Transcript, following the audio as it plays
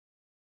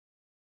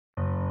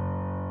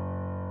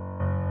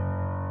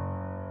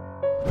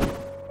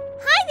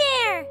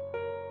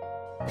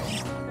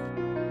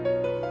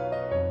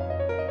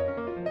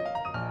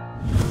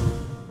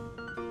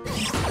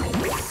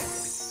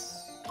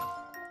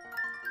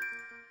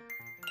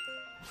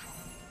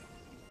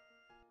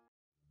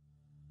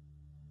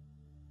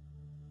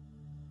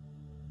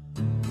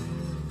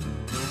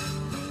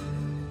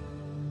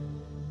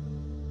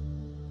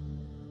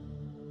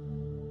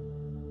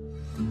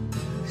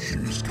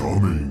He's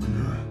coming.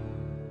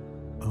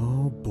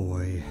 Oh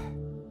boy.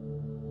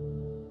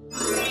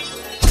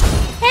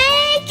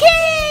 Hey,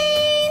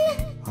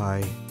 Kayn!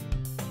 Hi.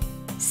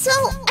 So,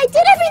 I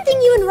did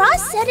everything you and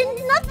Rhaast said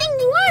and nothing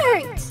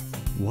worked!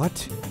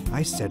 What?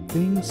 I said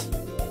things?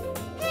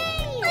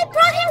 Hey! I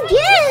brought him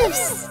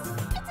gifts!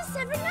 It's a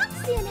severed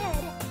Noxian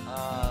head!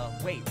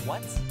 Wait,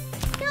 what?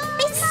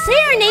 I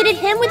serenaded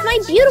him with my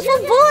beautiful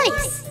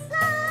voice!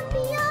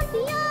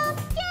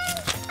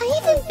 I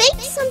even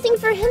baked something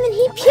for him and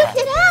he puked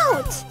it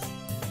out!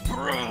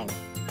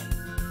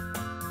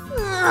 Ugh,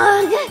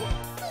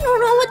 I don't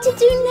know what to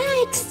do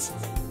next!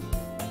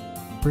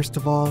 First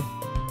of all,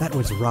 that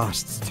was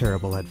Rhaast's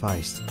terrible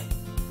advice,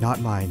 not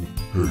mine.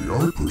 Hey,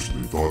 I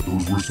personally thought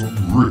those were some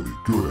really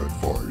good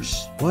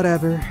advice.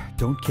 Whatever,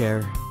 don't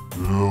care.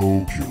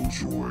 No,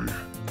 Killjoy.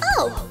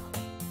 Oh!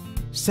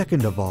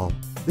 Second of all,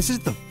 this is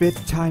the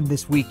 5th time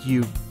this week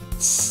you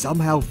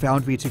somehow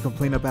found me to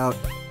complain about...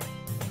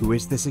 Who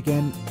is this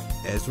again?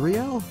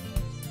 Ezreal?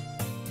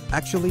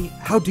 Actually,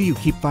 how do you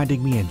keep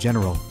finding me in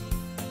general?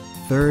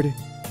 Third,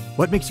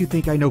 what makes you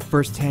think I know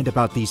firsthand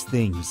about these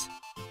things?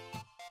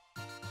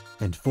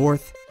 And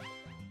fourth,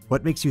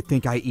 what makes you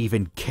think I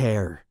even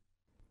care?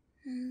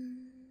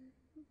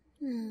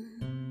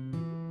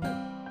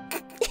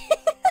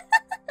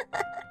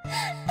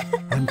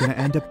 I'm gonna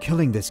end up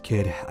killing this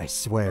kid, I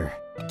swear.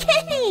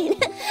 Kayn!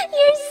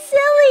 You're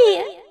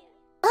silly!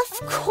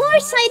 Of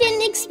course I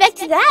didn't expect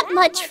that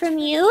much from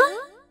you!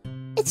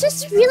 It's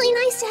just really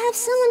nice to have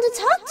someone to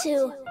talk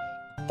to.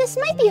 This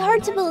might be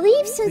hard to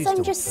believe since Please I'm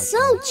don't just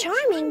touch so me.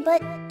 charming,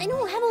 but I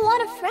don't have a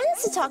lot of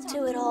friends to talk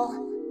to at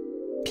all.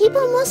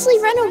 People mostly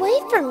run away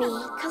from me,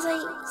 cause I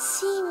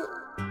seem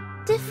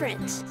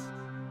different.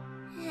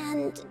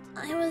 And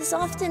I was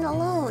often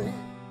alone.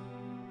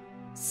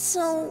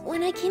 So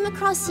when I came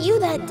across you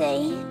that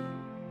day,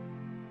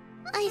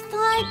 I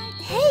thought,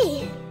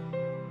 hey,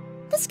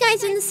 this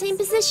guy's in the same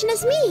position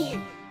as me.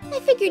 I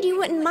figured you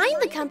wouldn't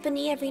mind the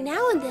company every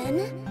now and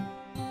then.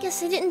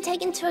 Guess I didn't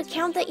take into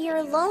account that you're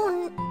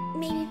alone,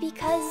 maybe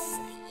because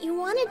you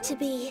wanted to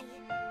be.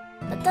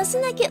 But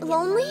doesn't that get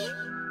lonely?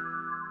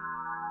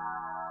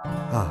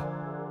 Ah.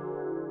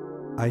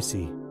 I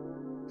see.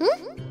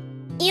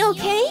 You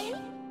okay?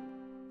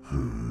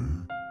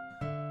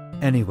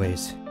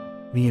 Anyways,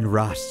 me and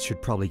Rhaast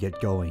should probably get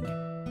going.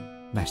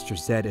 Master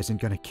Zed isn't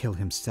gonna kill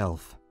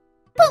himself.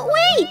 But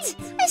wait!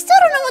 I still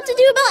don't know what to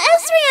do about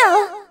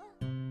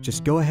Ezreal!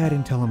 Just go ahead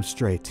and tell him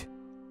straight.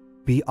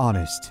 Be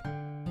honest.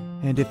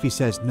 And if he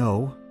says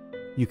no,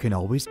 you can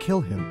always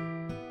kill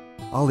him.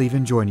 I'll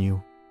even join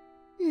you.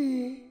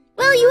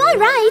 Well, you are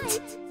right.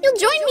 You'll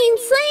join me in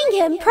slaying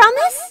him,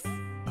 promise?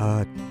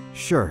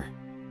 Sure.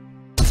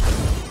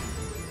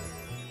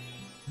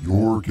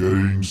 You're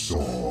getting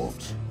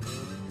soft.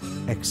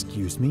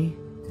 Excuse me?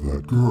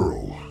 That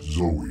girl,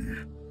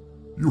 Zoe.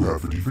 You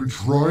haven't even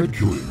tried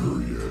killing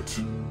her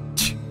yet.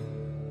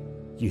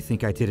 You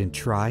think I didn't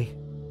try?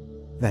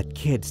 That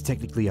kid's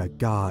technically a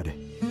god.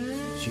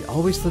 She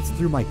always slips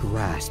through my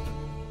grasp.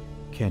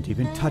 Can't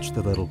even touch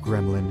the little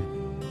gremlin.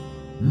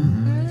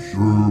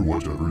 Sure,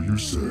 whatever you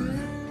say.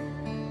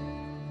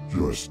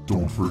 Just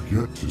don't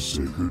forget to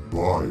say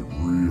goodbye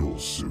real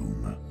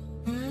soon.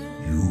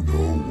 You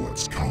know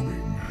what's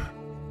coming.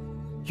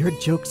 Your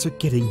jokes are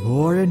getting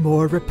more and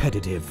more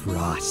repetitive,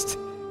 Rhaast.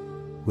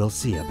 We'll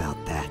see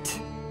about that.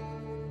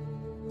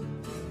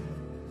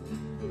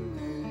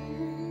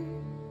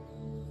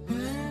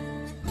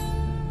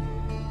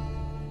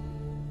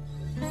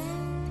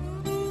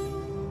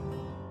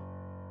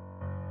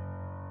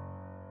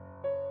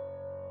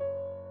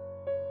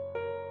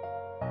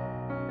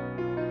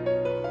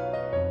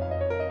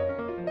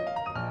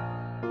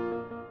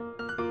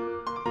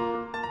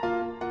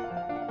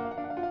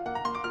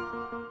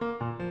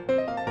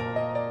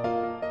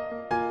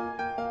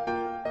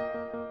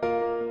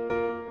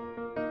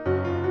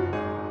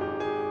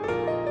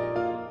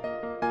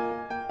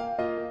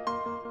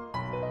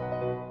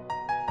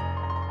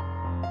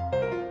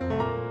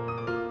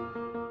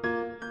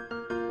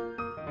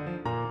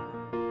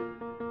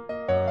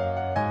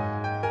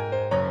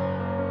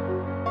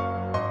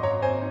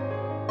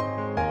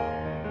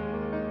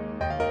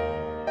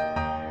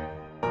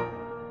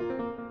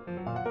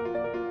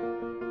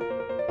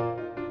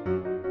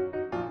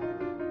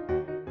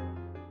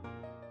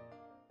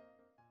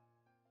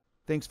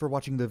 Thanks for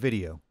watching the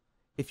video.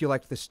 If you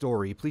liked the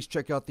story, please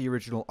check out the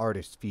original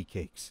artist,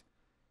 V-Cakes.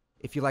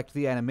 If you liked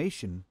the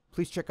animation,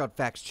 please check out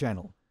Fact's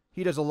channel.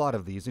 He does a lot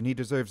of these and he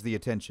deserves the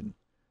attention.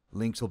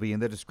 Links will be in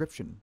the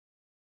description.